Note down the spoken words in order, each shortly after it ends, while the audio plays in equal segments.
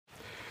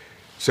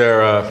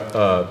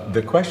Sarah,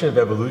 the question of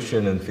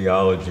evolution in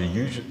theology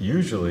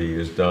usually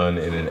is done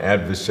in an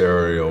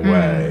adversarial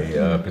way,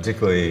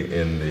 particularly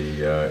in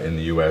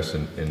the U.S.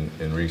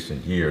 in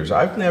recent years.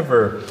 I've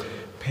never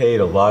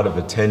paid a lot of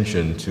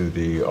attention to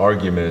the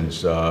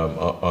arguments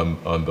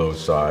on both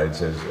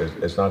sides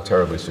as not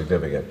terribly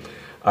significant.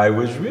 I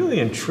was really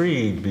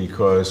intrigued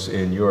because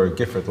in your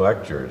Gifford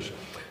lectures,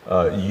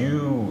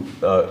 you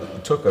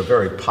took a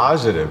very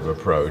positive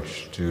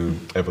approach to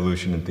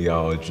evolution in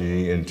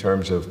theology in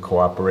terms of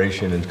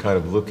cooperation and kind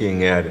of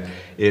looking at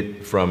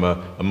it from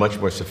a much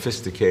more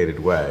sophisticated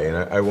way. And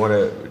I want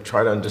to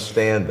try to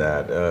understand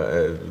that,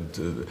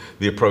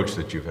 the approach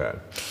that you've had.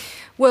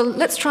 Well,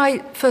 let's try,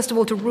 first of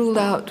all, to rule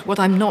out what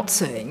I'm not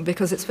saying,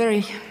 because it's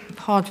very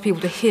hard for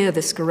people to hear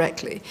this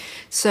correctly.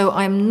 So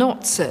I'm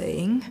not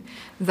saying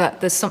that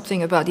there's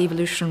something about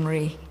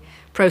evolutionary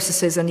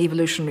processes and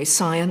evolutionary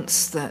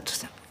science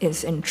that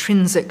is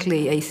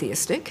intrinsically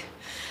atheistic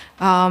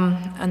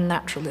and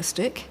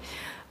naturalistic.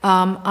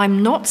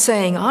 I'm not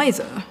saying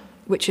either,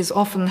 which is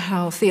often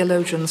how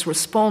theologians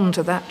respond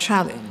to that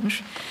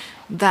challenge,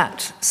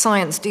 that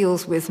science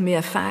deals with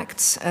mere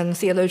facts and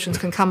theologians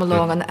can come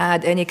along and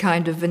add any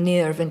kind of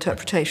veneer of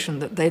interpretation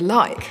that they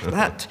like.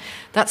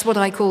 That's what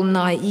I call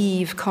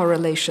naive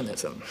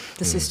correlationism.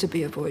 This is to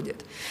be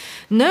avoided.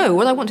 No,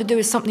 what I want to do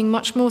is something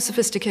much more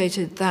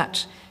sophisticated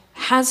that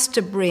has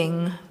to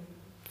bring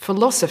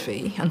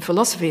philosophy and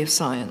philosophy of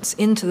science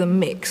into the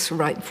mix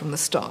right from the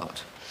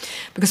start.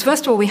 Because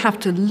first of all, we have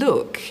to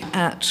look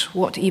at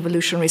what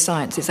evolutionary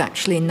science is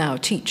actually now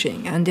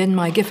teaching. And in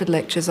my Gifford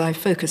lectures, I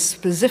focus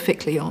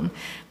specifically on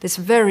this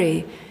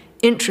very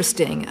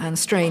interesting and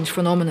strange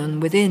phenomenon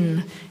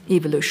within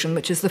evolution,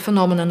 which is the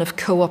phenomenon of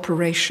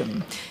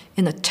cooperation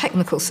in a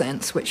technical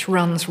sense, which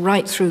runs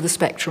right through the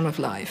spectrum of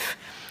life.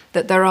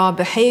 That there are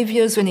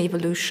behaviors in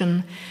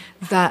evolution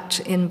that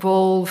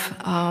involve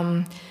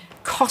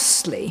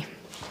costly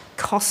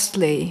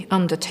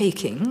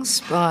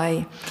undertakings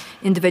by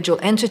individual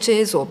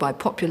entities or by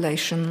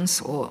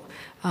populations or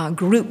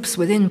groups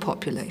within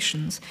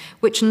populations,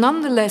 which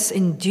nonetheless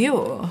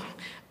endure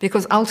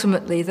because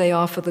ultimately they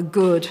are for the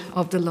good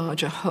of the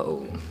larger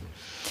whole.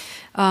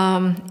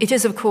 It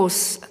is, of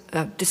course,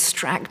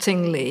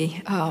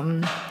 distractingly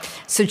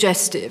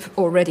suggestive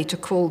already to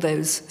call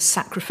those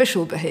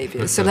sacrificial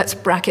behaviors. So let's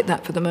bracket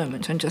that for the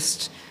moment and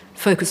just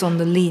focus on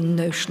the lean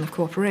notion of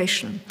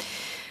cooperation.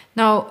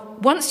 Now,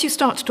 once you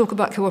start to talk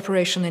about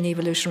cooperation in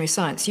evolutionary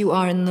science, you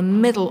are in the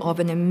middle of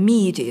an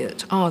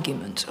immediate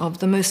argument of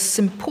the most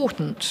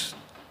important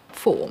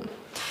form.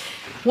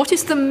 What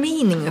is the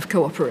meaning of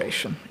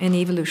cooperation in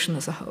evolution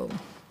as a whole?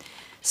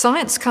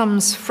 Science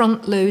comes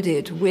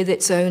front-loaded with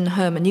its own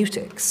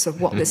hermeneutics of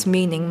what this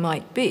meaning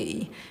might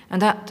be,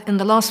 and that in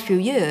the last few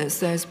years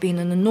there's been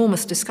an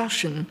enormous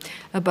discussion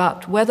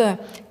about whether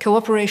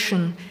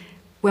cooperation,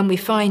 when we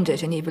find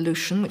it in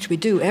evolution, which we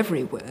do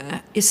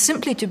everywhere, is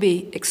simply to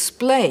be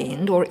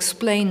explained or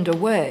explained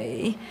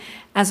away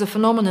as a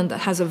phenomenon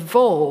that has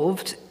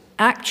evolved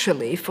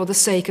actually for the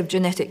sake of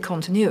genetic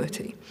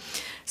continuity.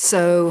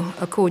 So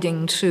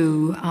according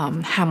to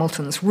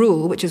Hamilton's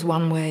rule, which is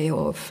one way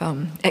of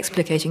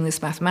explicating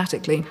this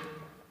mathematically,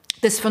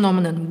 this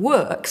phenomenon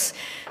works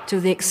to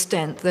the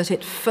extent that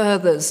it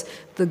furthers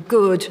the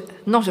good,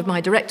 not of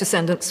my direct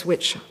descendants,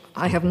 which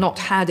I have not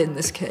had in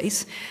this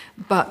case,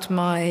 but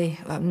my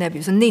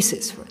nephews and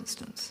nieces, for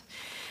instance.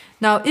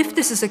 Now, if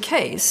this is the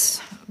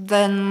case,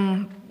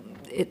 then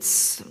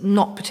it's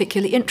not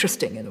particularly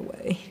interesting in a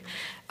way.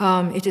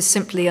 It is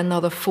simply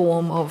another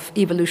form of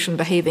evolution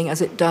behaving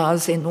as it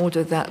does in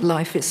order that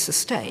life is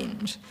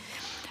sustained.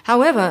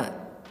 However,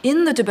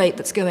 in the debate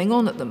that's going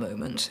on at the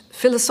moment,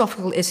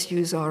 philosophical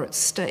issues are at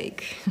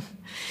stake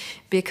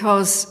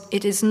because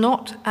it is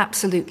not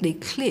absolutely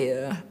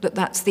clear that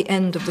that's the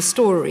end of the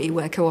story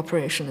where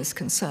cooperation is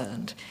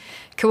concerned.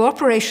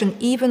 Cooperation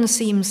even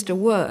seems to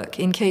work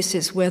in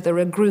cases where there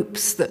are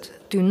groups that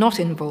do not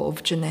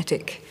involve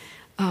genetic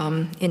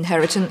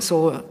inheritance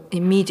or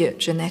immediate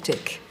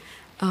genetic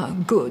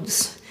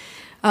goods.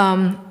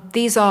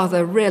 These are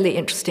the really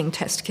interesting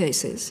test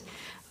cases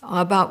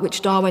about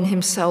which Darwin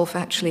himself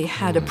actually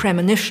had a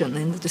premonition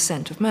in The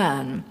Descent of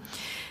Man.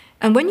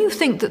 And when you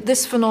think that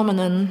this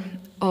phenomenon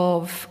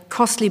of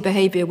costly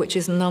behavior, which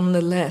is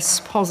nonetheless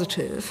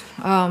positive,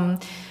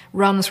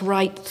 runs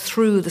right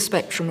through the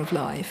spectrum of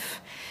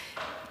life,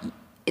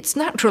 it's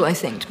natural, I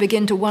think, to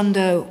begin to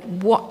wonder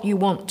what you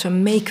want to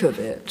make of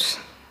it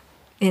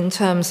in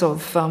terms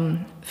of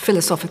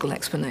philosophical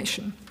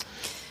explanation.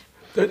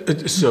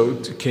 So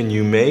can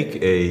you make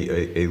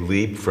a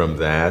leap from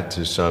that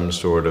to some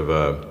sort of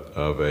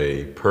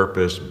a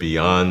purpose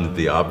beyond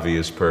the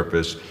obvious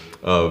purpose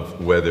of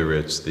whether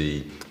it's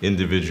the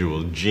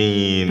individual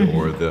gene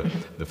or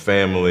the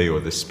family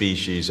or the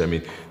species? I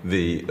mean,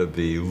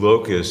 the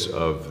locus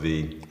of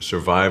the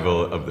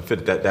survival of the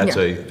fit,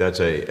 that's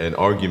an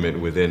argument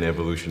within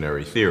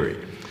evolutionary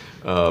theory.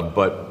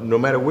 But no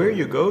matter where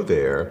you go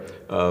there,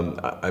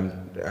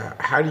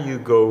 how do you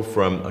go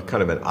from a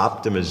kind of an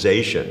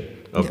optimization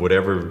of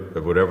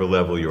whatever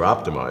level you're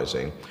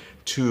optimizing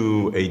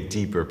to a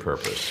deeper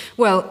purpose?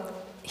 Well,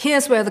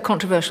 here's where the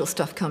controversial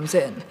stuff comes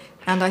in.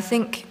 And I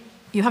think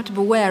you have to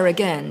beware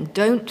again.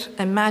 Don't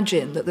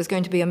imagine that there's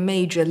going to be a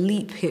major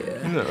leap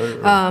here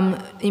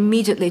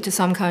immediately to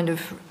some kind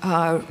of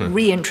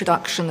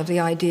reintroduction of the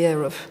idea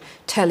of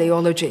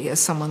teleology as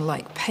someone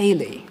like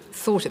Paley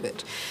thought of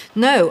it.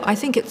 No, I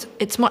think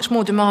it's much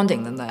more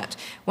demanding than that.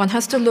 One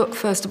has to look,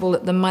 first of all,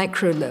 at the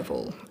micro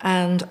level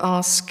and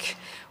ask,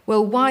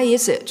 well, why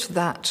is it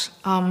that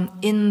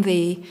in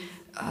the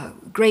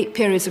great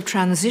periods of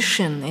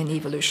transition in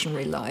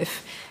evolutionary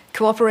life,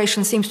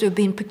 cooperation seems to have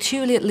been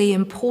peculiarly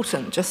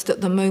important just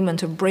at the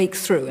moment of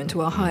breakthrough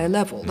into a higher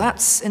level?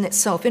 That's in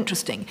itself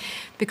interesting,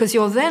 because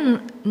you're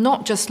then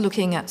not just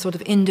looking at sort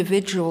of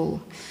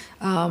individual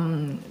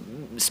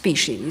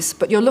species,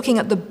 but you're looking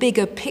at the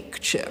bigger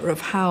picture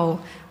of how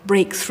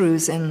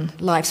breakthroughs in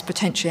life's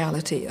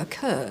potentiality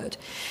occurred.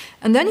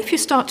 And then if you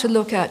start to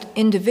look at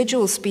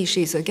individual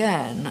species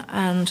again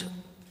and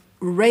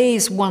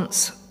raise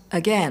once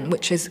again,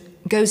 which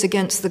goes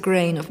against the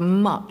grain of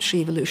much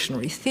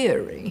evolutionary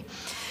theory,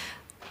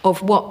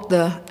 of what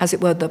the, as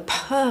it were, the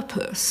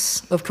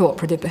purpose of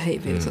cooperative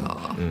behaviors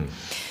are.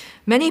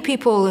 Many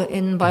people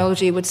in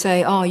biology would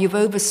say, you've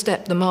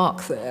overstepped the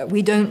mark there.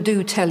 We don't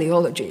do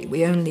teleology,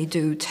 we only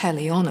do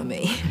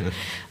teleonomy.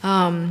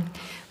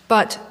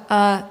 But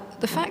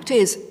the fact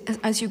is,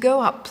 as you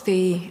go up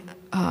the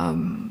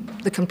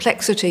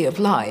complexity of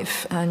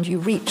life and you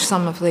reach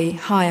some of the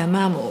higher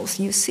mammals,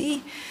 you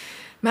see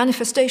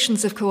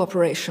manifestations of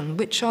cooperation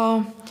which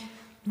are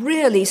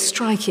really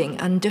striking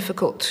and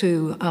difficult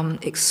to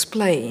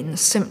explain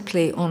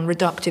simply on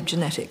reductive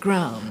genetic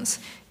grounds,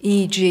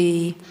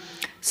 e.g.,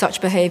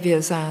 such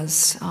behaviors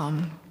as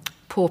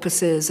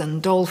porpoises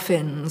and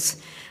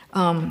dolphins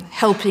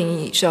helping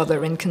each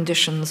other in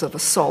conditions of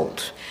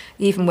assault,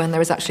 even when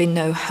there is actually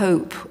no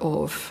hope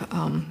of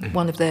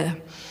one of their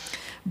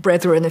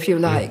brethren, if you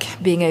like,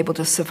 being able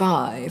to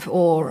survive,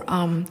 or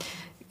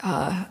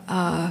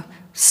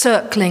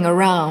circling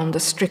around a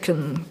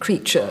stricken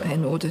creature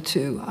in order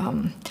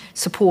to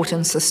support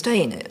and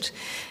sustain it.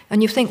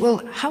 And you think,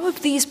 well, how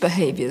have these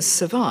behaviors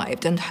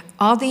survived? And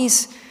are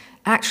these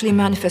actually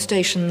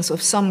manifestations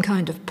of some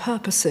kind of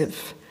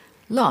purposive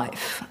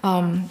life?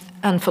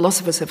 And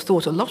philosophers have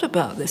thought a lot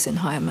about this in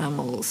higher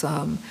mammals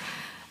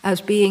as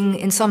being,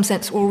 in some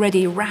sense,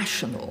 already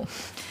rational,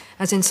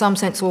 as in some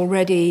sense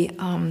already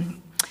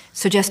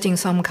suggesting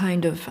some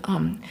kind of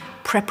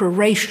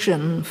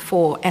preparation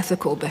for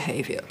ethical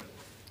behavior.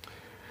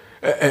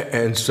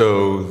 And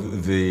so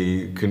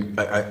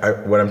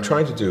what I'm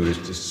trying to do is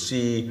to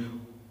see,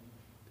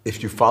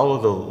 if you follow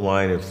the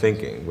line of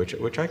thinking,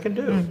 which I can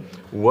do,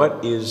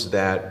 what is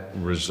that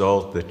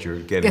result that you're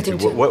getting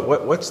to?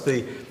 What's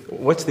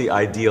the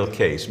ideal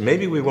case?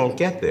 Maybe we won't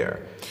get there,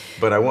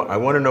 but I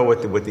want to know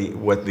what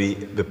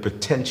the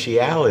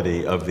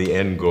potentiality of the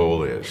end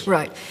goal is.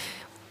 Right.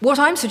 What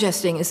I'm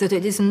suggesting is that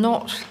it is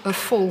not a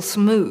false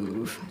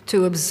move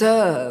to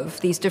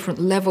observe these different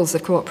levels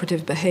of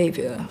cooperative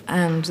behavior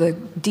and the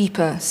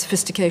deeper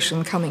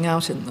sophistication coming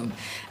out in them,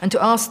 and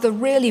to ask the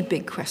really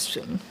big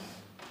question,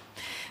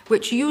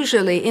 which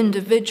usually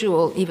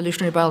individual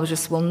evolutionary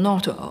biologists will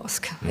not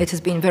ask. It has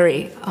been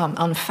very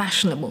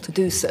unfashionable to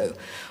do so.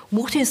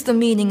 What is the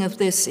meaning of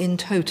this in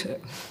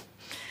toto?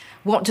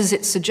 What does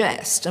it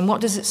suggest? And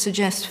what does it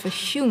suggest for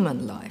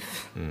human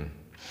life?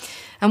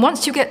 And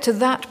once you get to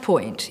that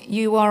point,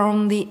 you are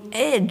on the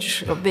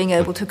edge of being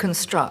able to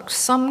construct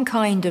some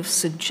kind of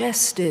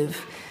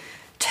suggestive,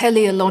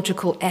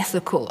 teleological,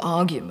 ethical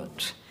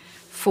argument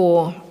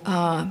for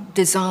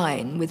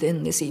design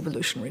within this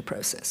evolutionary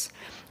process.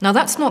 Now,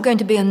 that's not going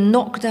to be a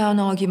knockdown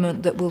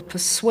argument that will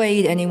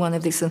persuade anyone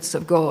of the existence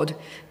of God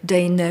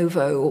de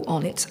novo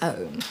on its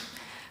own.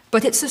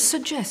 But it's a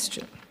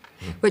suggestion,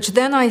 which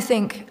then I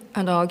think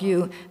and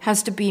argue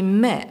has to be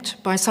met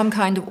by some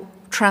kind of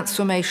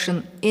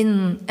transformation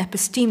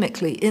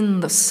epistemically in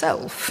the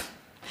self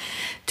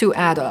to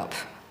add up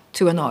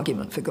to an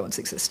argument for God's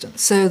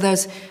existence. So there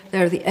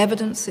are the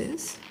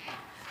evidences,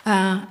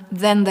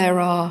 then there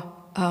are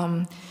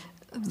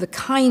the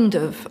kind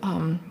of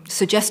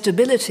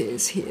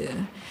suggestibilities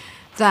here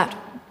that,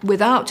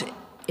 without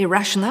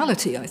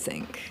irrationality, I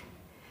think,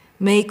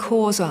 may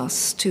cause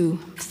us to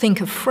think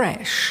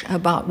afresh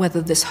about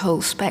whether this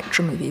whole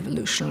spectrum of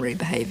evolutionary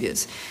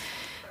behaviors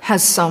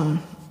has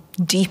some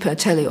deeper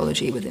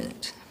teleology within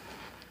it.